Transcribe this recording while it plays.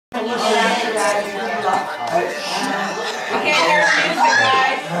can't hear music,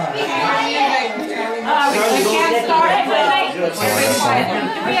 guys. We can't start it.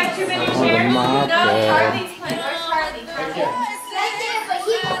 Do we have too many chairs? No, Charlie's playing. Where's Charlie?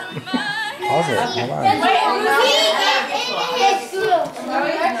 Pause it.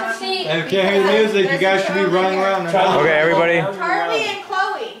 If you can't hear the music, you guys should be running around. Okay, everybody. Charlie and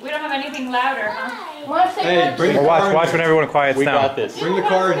Khloe. We don't have anything louder, huh? Hey, bring the car. Watch when everyone quiets down. We got this. Bring the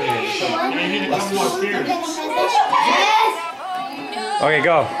car in here. Okay,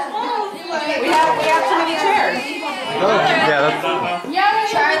 go. We have too many chairs. Yeah, that's...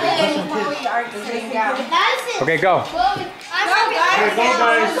 Charlie and Khloe are sitting down. Okay, go. Go, guys.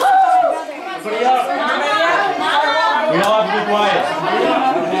 Everybody up. We all have to be quiet.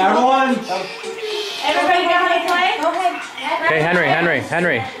 Everyone. Everybody got to play? Okay,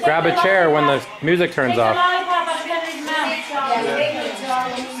 Henry, grab a chair when the music turns off.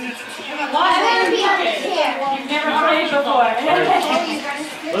 You've never played before.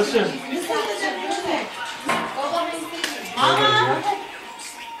 Listen. Mama.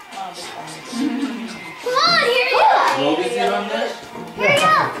 Come on, here you go. Here you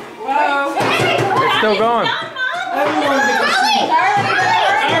go. It's still going.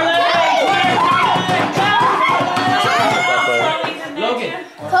 Logan.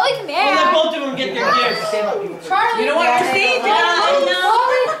 Khloe, come here. Let both of them get their gifts. Charlie, you don't want to see?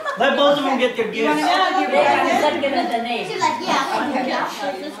 Let both of them get their gifts. She's like, yeah.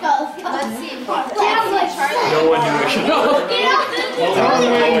 Let's go. Let's see. No one knew it. Get up.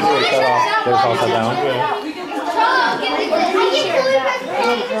 There's all set down.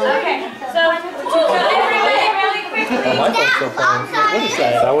 Okay, so everybody really quick. Oh, my phone's still playing. What is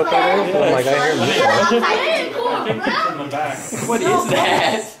that? Is that what that is? I'm like, I hear music. What is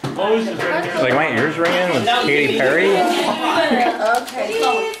that? Like my ears ringing with Katy Perry.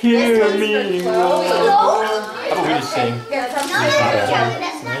 Hear me. How about we just sing?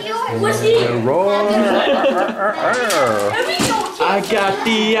 Roar. I got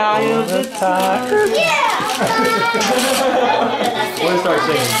the eye of the tiger. We'll start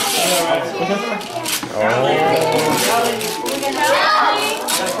singing.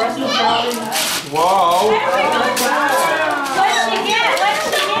 Whoa. What did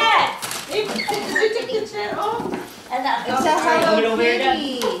she get?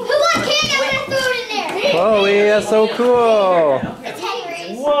 Who wants candy? I'm gonna throw it in there. Chloe, that's so cool. It's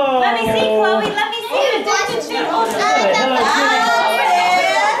Henry. Whoa. Let me see, Khloe. Let me see.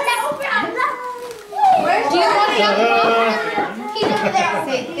 Do you want to go? He's over there.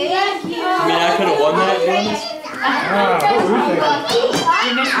 Say thank you. I mean, I could have won that doing this.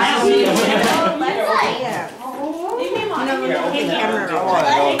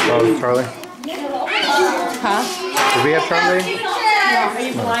 Oh, Charlie. Huh? Do we have Charlie? Are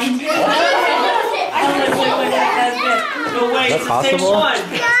you blind? No way. That's possible?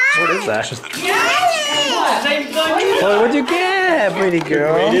 What is that? Chloe, what'd you get, pretty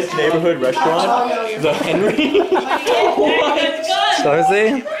girl? Greatest neighborhood restaurant, the Henry. What? Let me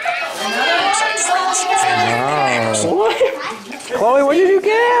see. Wow. Chloe, what did you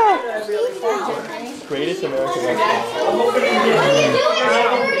get? Greatest American restaurant.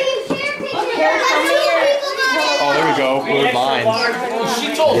 Oh, there we go. Blue lines.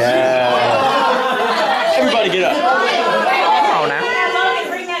 Yeah. Everybody get up. Oh, now.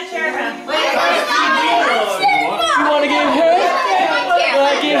 Bring that chair around. You want to get hit? You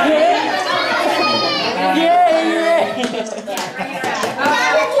want to get hit? Yeah.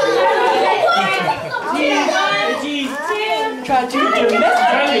 Try to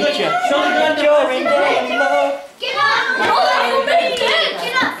domesticate you. So that you're in love. Get up.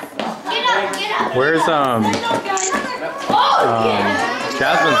 Get up. Where's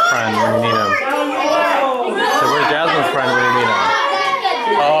Jasmine's friend when you need him? So where's Jasmine's friend when you need him?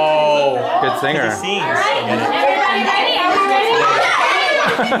 Oh. Good singer. He sings. Everybody ready? Are we ready?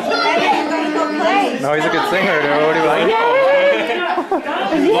 No, he's a good singer, dude. What do you like?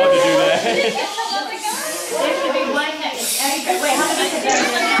 I'd love to do that. Wait, how many is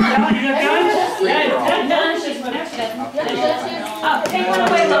there? Oh, take one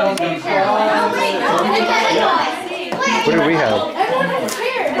away, Logan. Take your chair away. What do we have?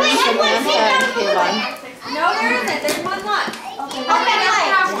 No, there isn't. There's one left. Okay,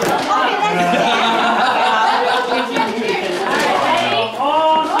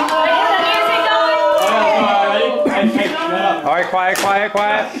 All right,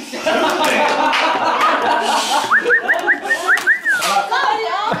 quiet.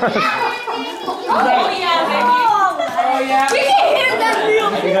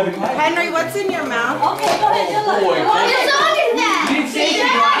 Henry, what's in your mouth? Okay, go ahead. What's on your neck?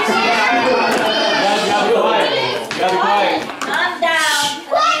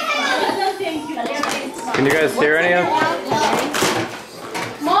 Can you guys hear any of?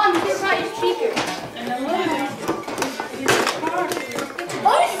 Mom, you can try your speaker.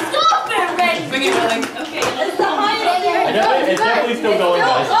 Oh, stop it, Reggie. Bring it, Willie. Okay. It's the highest. It's definitely still going,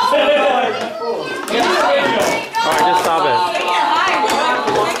 guys. Alright, just stop it.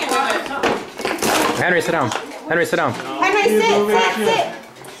 Henry, sit down. Henry, sit down. Henry, sit.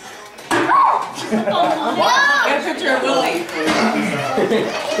 Get a picture of Willie.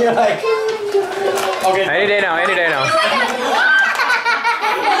 You're like, okay. Any day now, any day now.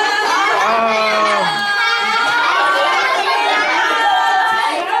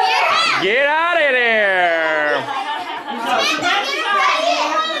 Get out of there!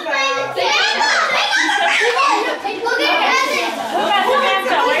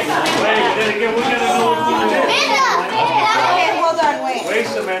 Wait, then again, we gotta go. Okay, hold on, wait. Wait,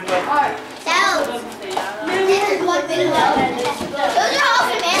 Samantha. Those are all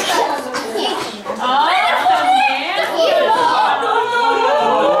Samantha's. Right there.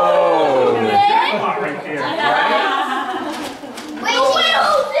 Wait,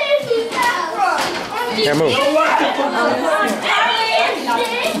 Here, move.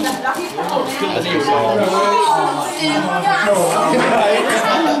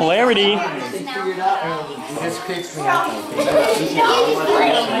 Clarity. This creeps me out.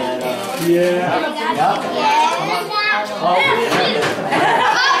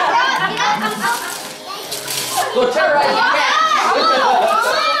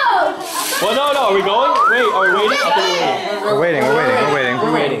 Well, no, are we going? Wait, are we waiting? I think We're waiting, we're waiting, we're waiting.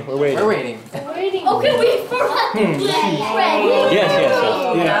 we're waiting. We're waiting. We're waiting. Okay, wait for what? Yes.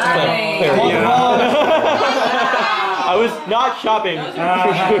 I was not shopping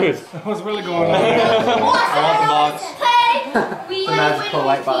for shoes. What's really going on? I want the box. The magical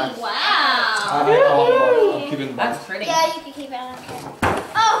light box. Wow. I'm keeping the box. That's pretty. Yeah, you can keep it.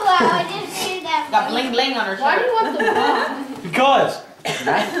 Oh wow, I didn't see that. Got bling bling on her shirt. Why do you want the box? Because.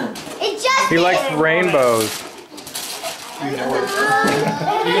 It just. He likes rainbows. You're gonna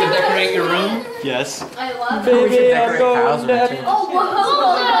decorate your room? Yes. I love it. Baby, I'm going down. Oh,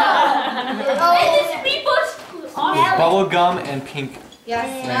 whoa. And this people's. Bubble gum and pink. Yes,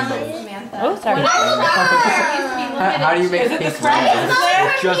 Rainbows. Samantha. Oh, sorry. How do you make pink rainbows?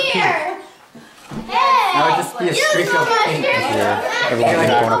 It's just pink. That would just be a streak of pink. Yeah, everyone's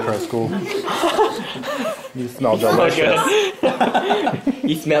going up for school. You smell delicious.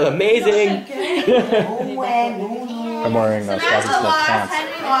 You smell amazing. I'm wearing Scotty Smith pants.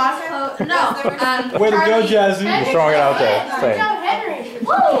 Way to go, Jazzy. You're throwing it out there. Say.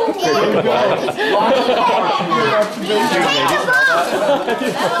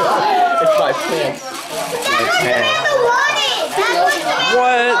 It's my pants.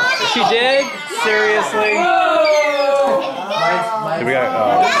 What? She did? Seriously? Did we got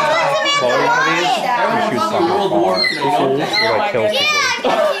Chloe one of these? She shoots fucking far. She like kills people.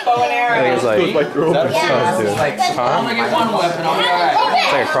 I think it's like stuff, dude. Huh?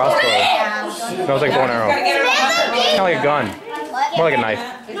 It's like a crossbow. No, it's like a bow and arrow. It's kind of like a gun. More like a knife.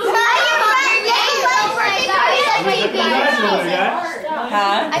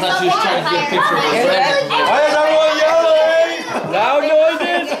 Huh? Why is everyone yelling? Loud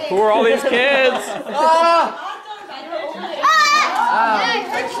noises! Who are all these kids?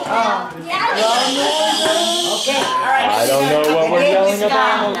 I don't know what we're yelling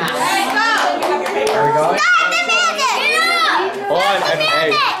about. Are we going? Hold on,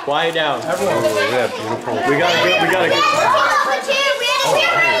 hey, quiet down. Everyone. Yeah, beautiful. We gotta get.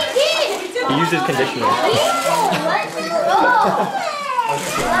 He uses conditioner.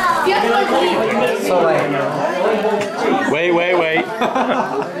 So like, Wait.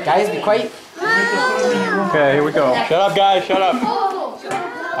 guys, be quiet. Okay, here we go. Shut up, guys. Shut up.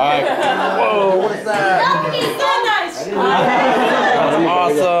 Alright. Whoa, what is that? That was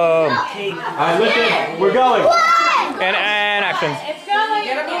awesome. Alright, listen. We're going. And action. It's going.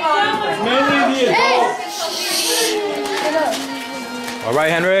 Mainly the adults. All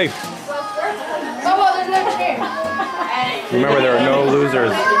right, Henry. Oh, well, there's no chair. Remember, there are no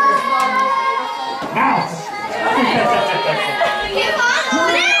losers.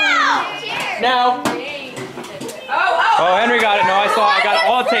 Now. Oh, Henry got it. No, I saw it. I got it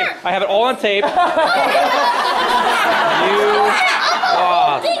all on tape. I have it all on tape. You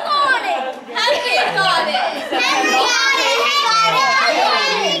lost.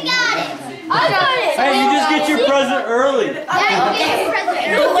 Hey, you just get your present early.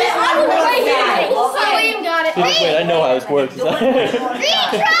 Wait, I know how this works. retry!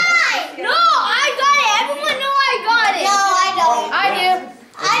 No, I got it. Everyone know I got it. No, I don't. I do.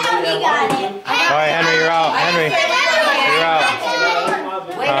 I know he got it. All right, Henry, you're out. Henry, you're out.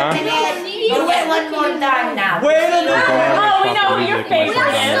 Wait a minute. You get one more time. time now. Wait a minute. Oh, we know who your favorite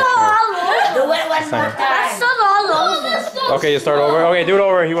is. Do it one more time. Okay, you start over. Okay, do it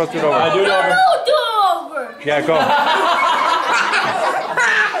over. He wants to do it over. Do it over. Yeah, go.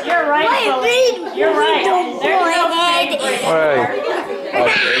 You're right, Chloe. You're right. There's no favorite. Alright.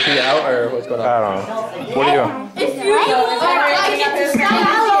 Is he out or what's going on? I don't know. What are you doing?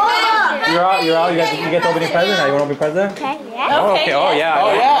 You're out. You're out. You get to open your present now. You want to open your present? Okay, yeah. Oh, okay. Oh, yeah.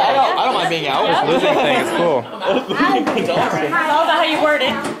 Oh yeah, I don't mind being out. This losing thing is cool. It's all about how you word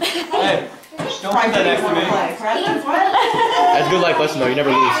it. Hey, don't bring that next to me. That's a good life lesson though. You never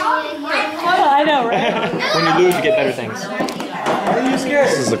lose. I know, right? When you lose, you get better things. Why are you scared?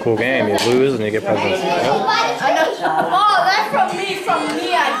 This is a cool game. You lose and you get presents. Oh, that's from me.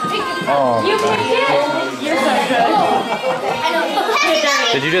 I think it's Oh. You can get it. You're so good.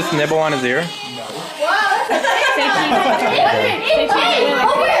 Did you just nibble on his ear? Over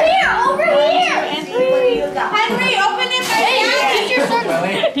here. Henry, open it right now. Get your son.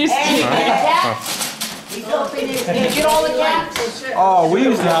 Get all the cats. Oh, we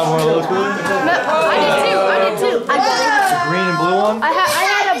used to have one of those. I did too. I got The green and blue one. I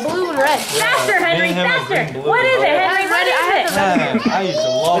had a blue and red. Faster, Henry, Me and him have faster. green, blue. What is it, Henry? What is it? Man, I used to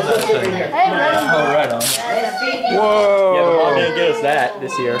love that thing. Oh, right on. Whoa. Yeah, but Mom didn't get us that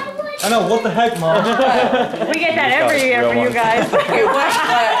this year. I know, what the heck, Mom? We get that every year for you guys. We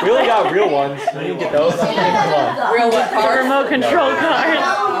only got real ones. We didn't get those. Come on. Real what? Remote control cars.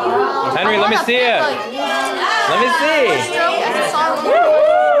 Henry, let me see it. Let me see.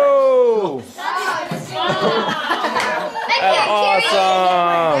 Woo! That's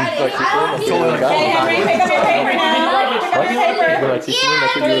awesome. Like, totally got Hey, Henry, pick up your paper now. Pick up your paper. Like, that's what you would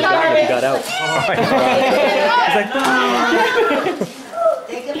have done if you got out.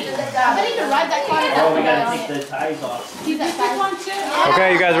 I need to ride that car. Oh, we gotta take the ties off.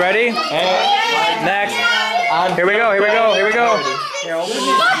 Okay, you guys ready? Next. Here we go.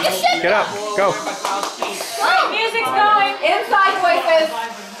 Get up. Go. Music's going. Inside voices.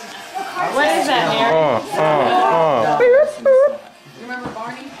 What is that, Mary?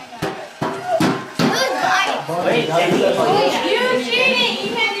 Wait, Eddie. You cheating!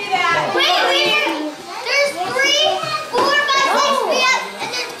 You can't do that. Wait. There's 3, 4, 5, 6, and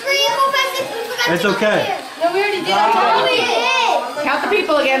there's 3, 4, 5, 6. We forgot. It's okay. No, we already did. Count the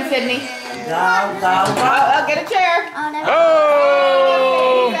people again, Sydney. Go. Oh, get a chair.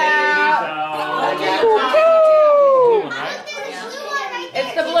 Oh!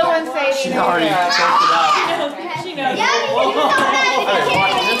 It's the blue one, Sadie. She already checked it out. She knows. Yeah, you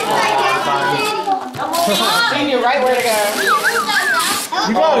She knew right where to go.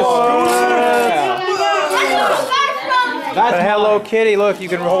 You got a The Hello Kitty. Look, you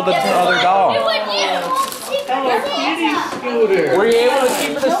can hold the other doll. Were you able to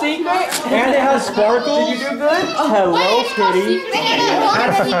keep it a secret? And it has sparkles? Did you do good? Hello, Kitty.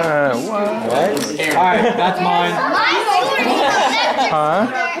 What? Alright, that's mine. Huh?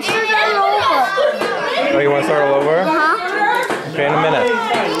 Oh, you want to start all over? Okay, in a minute.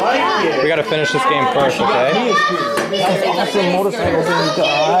 We gotta finish this game first, okay? Awesome motorcycle thing you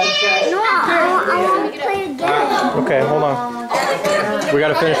got. I want to play again. Okay, hold on. We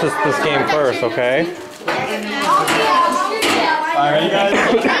gotta finish this game first, okay? Alright, ready guys?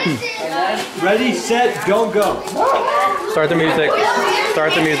 Ready, set, go. Start the music.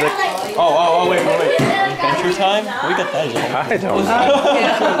 Start the music. Oh, wait. Adventure time? We got that. I don't know.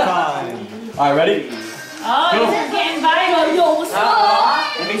 Alright, ready? Oh, this is getting viral. Yo, what's up?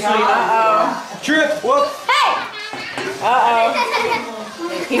 Let me show you. Trip, whoop.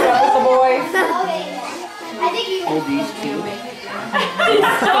 Keep up with the boys. I think you. Hold these two.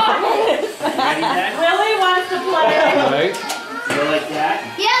 Stop it. Ready, Dad? Willie wants to play. Right. Go like that.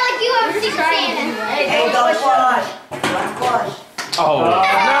 Yeah, like you have Secret Santa. Hey, don't flush. Don't flush. Oh, no!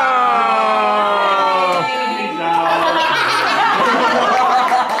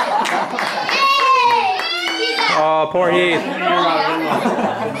 Oh, poor Heath.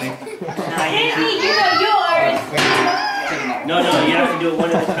 Henry, you know yours. No, you have to do it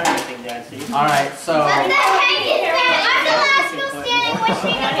one at a time, I think, Dad. See? Alright, so. I'm the last one standing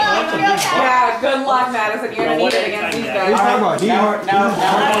wishing above real fast. Yeah, good luck, Madison. You're gonna need it against these guys. Now, No, you're not.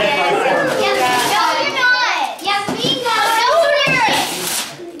 Yes, we go.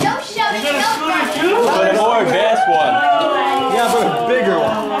 Don't shove it. But a more advanced one. Yeah, but a bigger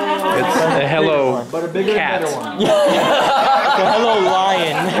one. It's a hello But a bigger cat. and better one. Hello,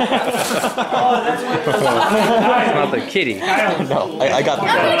 lion. It's not the kitty. No, I got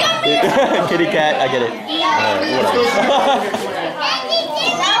the kitty cat, I get it.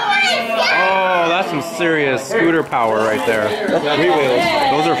 Oh, that's some serious scooter power right there. Three wheels.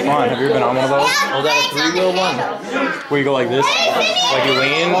 Those are fun. Have you ever been on one of those? Oh, that a three-wheel one? Where you go like this? Like you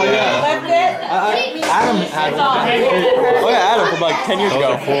lean? Oh, yeah. Lift it. Adam had one. Oh, yeah, Adam from like 10 years Those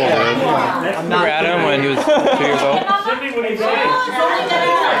ago. are cool, dude. Remember Adam when he was 2 years old? Cindy, what do you say?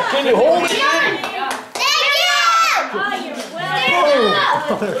 Can you hold it?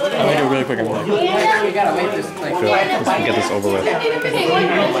 I'm gonna do it really quick. We gotta make this like. Let's get this over with.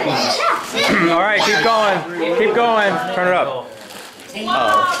 Alright, keep going. Keep going. Turn it up. Let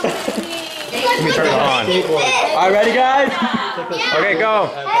me turn it on. Alright, ready, guys? Okay, go.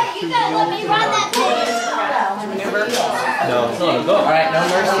 Hey, you gotta let me run that thing. No, go. Alright, no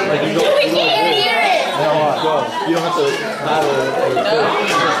mercy. Like you go. We can't hear it. No, go. You don't have to battle.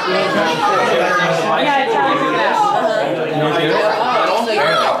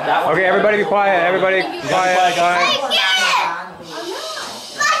 Okay, everybody be quiet. Everybody quiet. Quiet. Watch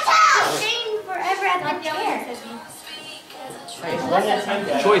out! Staying forever at the chair.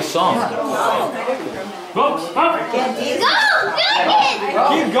 Choice song. Go, stop. Go! Good kid!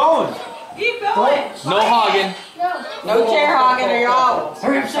 Keep going. Keep going. No hogging. No chair hogging or you're out.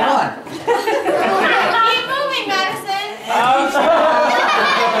 Hurry up, son. Keep moving, Madison. I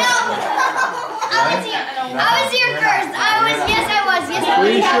was here first. Yes, I was.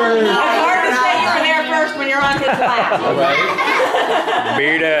 Pretty sure. It's hard to say you're there first when you're on his lap.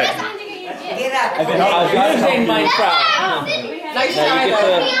 Beat it. I've made mine proud. Nice Now try you get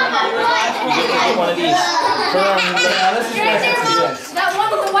though. to one of these. That one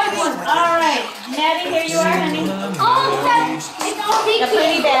with the white one. All right. Maddie, here you are, honey. It's all big. The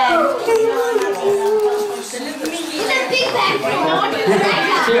pretty bag. It's a big bag.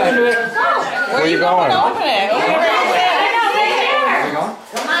 Where you going? Open it. Open it.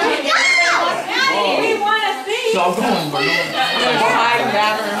 We want to see. So I'm going. Hide and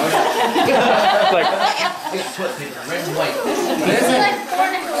gather. It's like, Red and white. It's like 4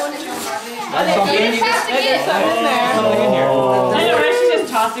 and 1. You just have to get Some in there. Something in here. I know, right? She's just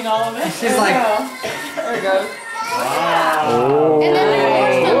tossing all of it. She's like. There it goes. oh. And then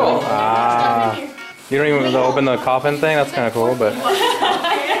there's more stuff. Ah. You don't even open the coffin thing? That's kind of cool, but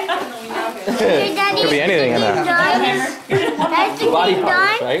could be anything in there. That's the Body game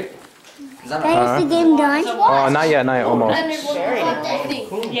parts, done. right? That is the game done. Oh, not yet, almost.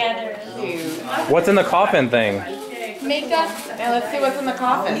 Yeah, there is. What's in the coffin thing? Makeup. And let's see what's in the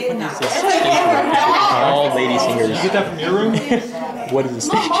coffin. All lady singers. You get that from your room? What is this?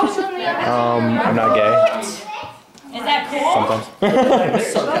 I'm not gay. Is that cool? Sometimes.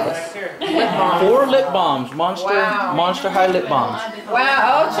 4 lip balms. Monster High lip balms.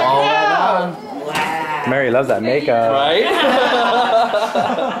 Wow. Oh, check All it out. Mary loves that makeup. Right? Can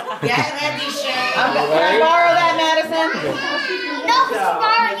I borrow that, Madison? No,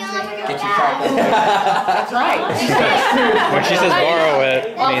 tomorrow you'll never get back. That's right. When she says borrow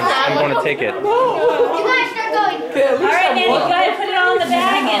it, means I'm going to take it. You guys start going. All right, Maddie, go ahead and put it all in the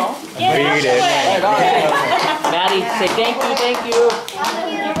bag and get it Beat out it. the way. Maddie, say thank you, thank you.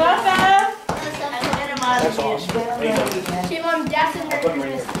 You're welcome. That's awesome.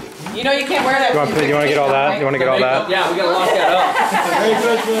 You know you can't wear that. You want to get all that? You want to get all that? Yeah, we gotta lock that up. Merry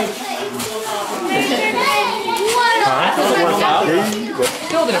Christmas. Work out.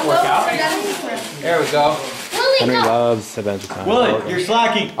 Still didn't work out. There we go. Henry loves Adventure Time. Willie, you're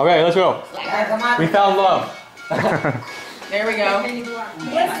slacking. Okay, let's go. We found love. There we go.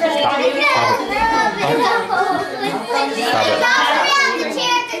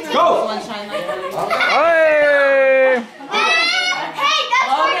 Go. Hey! Hey, that's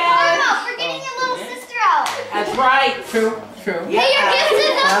Mama for getting your little sister out. That's right. True. Hey, your gift is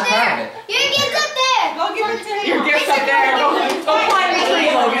up there. Your gift's up there. Go give it to him. Your gift's up there. Go climb the tree,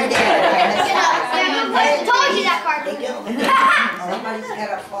 Logan. I told you that card.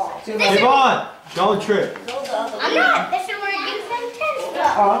 Yvonne, don't trip. I'm not. This is where it gives them 10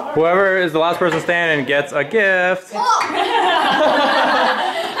 stuff. Whoever is the last person standing gets a gift.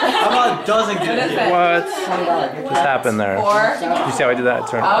 How about a dozen gifts? What just happened there? Four. Did you see how I did that?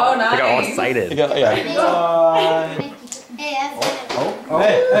 Turn. Oh, I got all nice. excited. Yeah.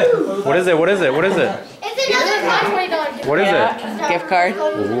 Hey. What is it? What is it? What is it? It's another $20 gift. What is it? Gift card.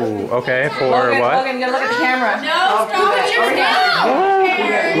 Ooh, okay, for Logan, what? Logan, you gotta look at the camera. No, stop it. You're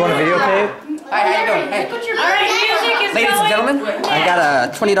down. You want a videotape? Hi, how you doing? Hey. All right, music is Ladies and going. gentlemen, I got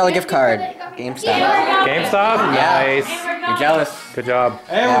a $20 gift card. GameStop. GameStop? Nice. You're jealous. Good job.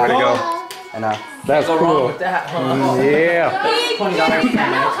 Hey, Way to go. I know. That's cool. Yeah. $20.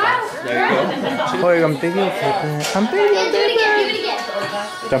 There you go. Boy, I'm videotaping. I'm Do it videotaping. again. Do it again.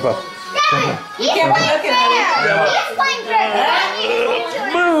 Jump up. He's playing fair. He's playing fair.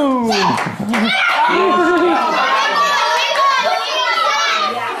 Boom!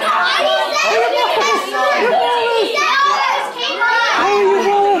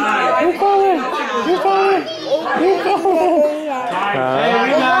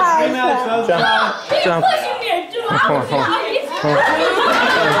 Jump.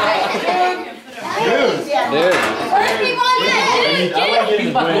 Dude.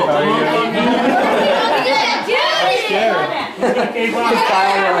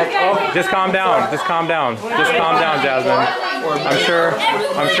 Just calm down. Just calm down. Just calm down, Jasmine. I'm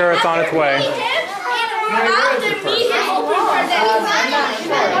sure it's on its way.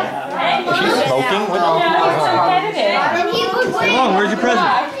 Is she smoking? Come on, where's your present?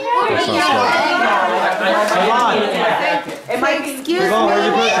 Come on. Excuse me. Come on, where's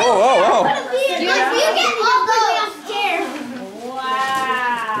your present? Whoa. You get all the way upstairs.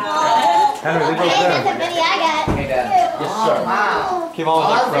 Henry, leave those Hey, that's there. a mini I got. Yes, sir. Keep on with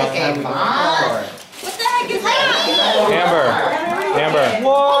that front. What the heck is that? Amber.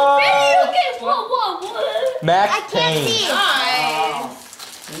 What? Whoa. Max I can't Payne. see.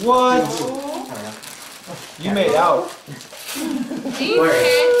 What? You made out.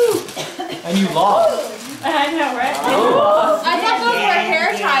 And you lost. I know, right? I thought those were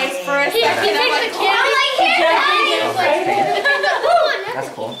hair ties for a second. I'm like, hair ties. That's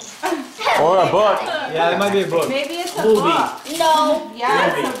cool. Or a book. Yeah, it might be a book. Maybe it's a book. No.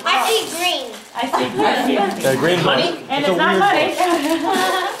 Yeah. I see green. I see green. Yeah, green money. And it's not money.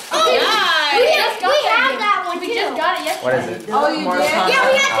 Oh, yeah. We have that one. We just got it yesterday. What is it? Oh, you did? Yeah,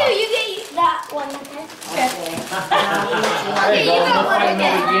 we have two. You get that one. Okay. Hey, go, let's play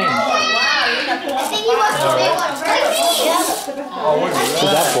another game. I think you want the big one, right? Oh, what is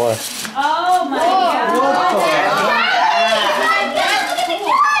that for? Oh my God.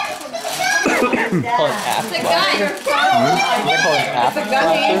 Call it app. It's a gun. They call it app.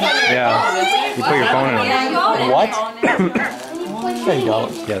 Yeah. You put your phone in it. What? No, you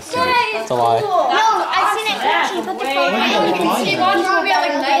don't. Yes, you do. It's a lie. No, I seen it actually. Put the phone in. You can see watch movie on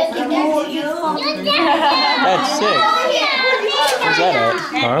like night. That's sick. Where's that at?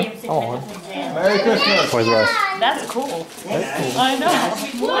 Huh? I want one. Merry Christmas. Toys R Us. That's cool. That's cool. I know.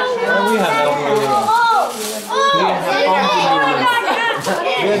 We have that over there.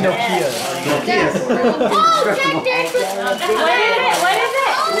 We had Nokia. What is it?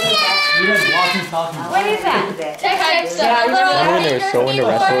 We had walkie-talkie. What is that? Remember when they were so into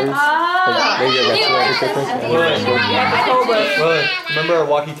wrestlers? Like, they get wrestler every Christmas? And they were so Willie, remember our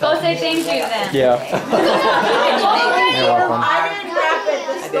Go walkie-talkie? say thank you then. Yeah. You're welcome.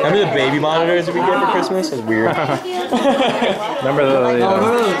 Remember the baby monitors that we get for Christmas? It was weird. Remember the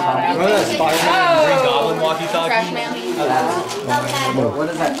Remember that Spider-Man Green Goblin walkie-talkie? What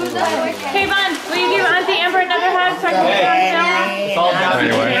is that? Hey, Vaughn, will you give Auntie Amber another hug so I can get it on film? It's all down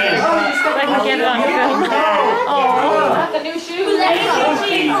Anyway. So I can get it on film. Oh, the new shoes.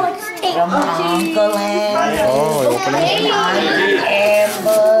 From Uncle Ann, Oh, open it.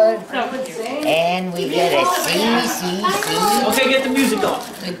 Amber, and we get a C. Okay, get the music on. All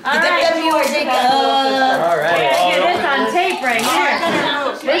right. Get the music up. All right. Get this on tape right here.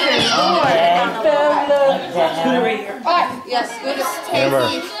 This is cool. Amber.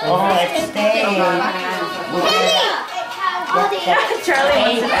 Charlie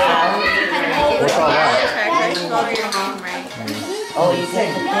wants to What's all that? Oh, you said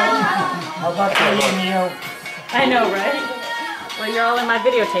the pen? How about the you? I know, right? Well, you're all in my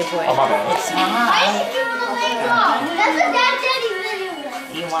videotape way. Oh, my bad. It's hot. That's what Dad said he really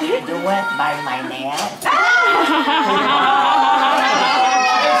was. You want to do it by my nap?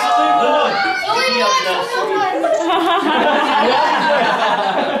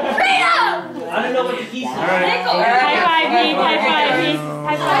 I don't know what the keys are. High five me, high five me,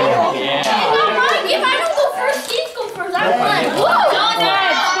 high five. If I don't go first, kids go first. I won.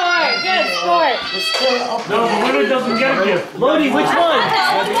 Good sport. We're still open. No, the winner doesn't get a gift. Lodi, which one?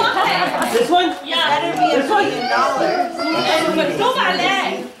 This one? Better be $1 million.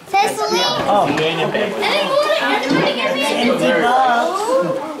 Cecily. Oh, Daniel, baby. And then everybody get me a $50.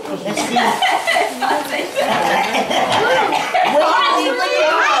 Let's see.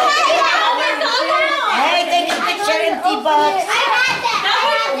 Hey, take a picture, $50.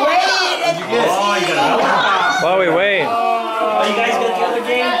 Wait. Oh, you got another one. While we wait. Oh, you guys got the other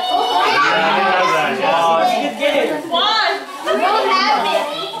game? Oh, you get it.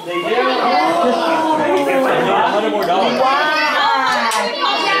 They do? $100 more.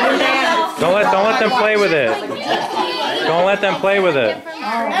 Don't let them play with it. Don't let them play with it.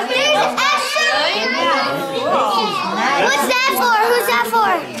 What's that for? Who's that for?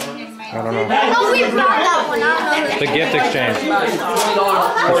 I don't know. Oh, we brought that one. I don't know. The gift exchange.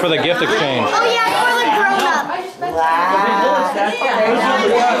 It's for the gift exchange. Oh yeah, for the grown up.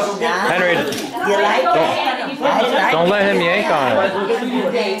 Henry, You like it? don't let him yank on it.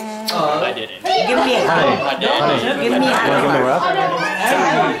 Give me a Honey, Give me a you want to give him the rest?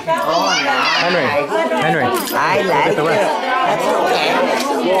 Oh, no. Henry. Henry. I like it.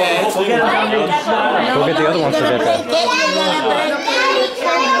 That's okay. Go get the other ones for Becca.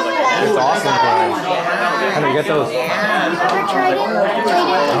 It's awesome, guys. Henry, get those. I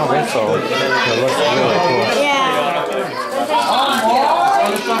don't think so. It looks really cool.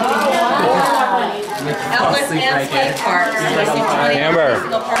 Elvis and Slate Park. Amber.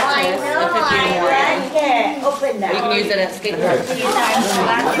 Open that. You can use it at skate parks.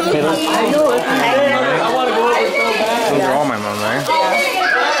 Those are all my mom, right?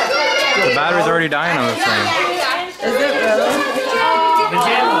 The battery's already dying on this thing. Is it really?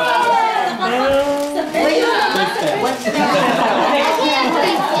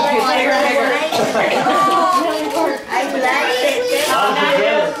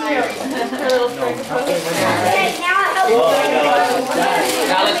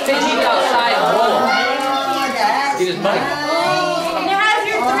 Now let's take you outside and roll. Get his money. It has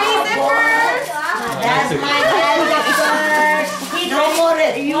your 3 zippers. That's my zipper. No more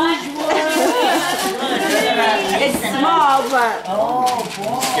than usual. It's small, but. Oh,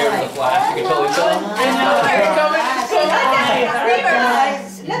 boy. Scared of the flash, you can totally tell.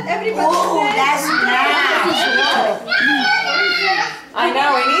 Let everybody Oh, that's nice. I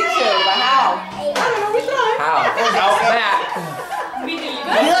know, we need to, but how? How? Out back.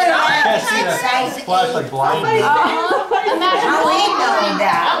 You're not size 8. Flash like blind. Oh, we know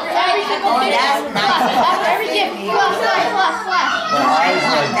that. Oh, that's nice.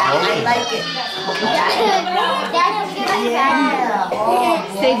 I like it. Yeah. Oh,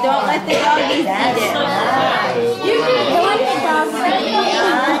 Say, don't let the doggies eat it.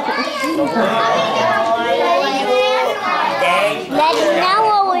 Daddy, now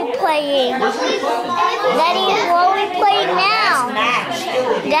what are we playing? Daddy, what are we playing now?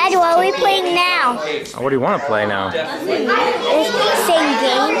 Daddy, what are we playing now? What do you want to play now? Same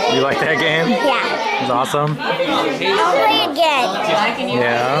game. You like that game? Yeah. It's awesome. I'll play again.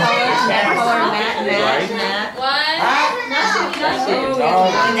 Yeah.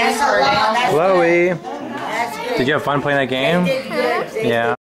 that's a lot. Chloe, That's good. did you have fun playing that game? Good.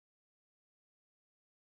 Yeah.